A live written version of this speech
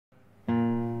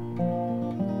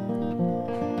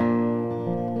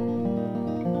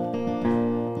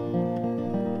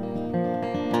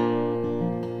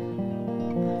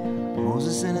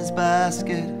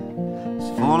basket, he's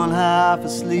fallen half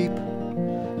asleep.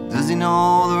 Does he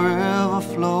know the river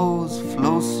flows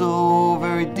so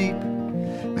very deep?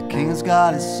 The king's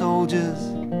got his soldiers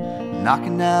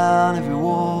knocking down every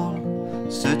wall,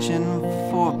 searching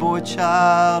for a boy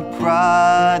child,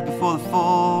 pride before the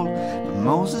fall. But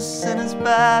Moses in his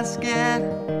basket,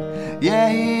 yeah,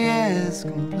 he is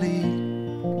complete.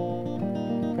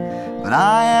 But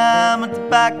I am at the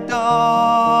back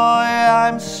door, yeah,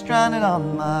 I'm stranded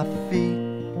on my feet.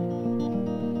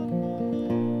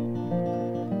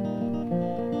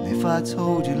 And if I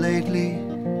told you lately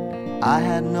I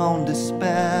had known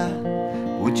despair,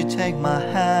 would you take my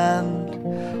hand,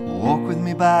 walk with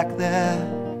me back there?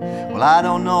 Well, I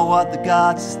don't know what the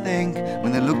gods think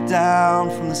when they look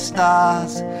down from the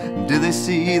stars. Do they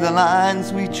see the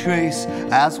lines we trace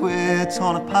as we're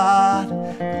torn apart?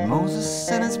 But Moses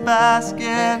in his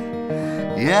basket,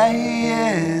 yeah, he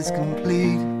is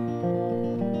complete.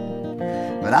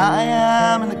 But I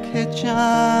am in the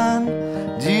kitchen,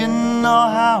 do you know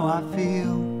how I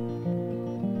feel?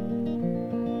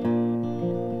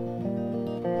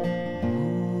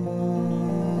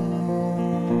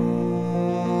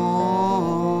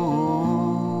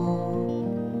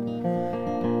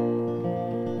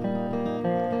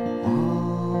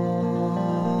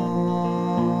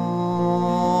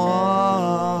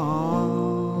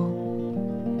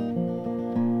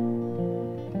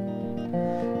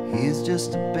 He's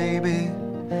just a baby,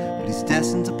 but he's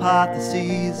destined to part the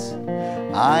seas.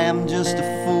 I am just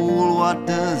a fool, what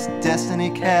does destiny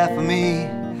care for me?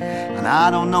 And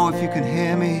I don't know if you can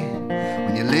hear me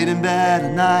when you're laid in bed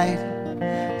at night.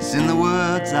 It's in the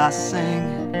words I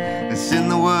sing, it's in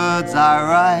the words I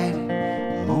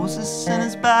write. Moses in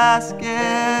his basket,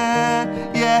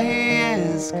 yeah, he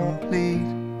is complete.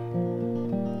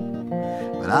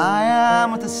 But I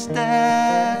am at the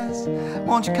stairs,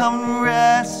 won't you come and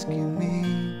rescue me?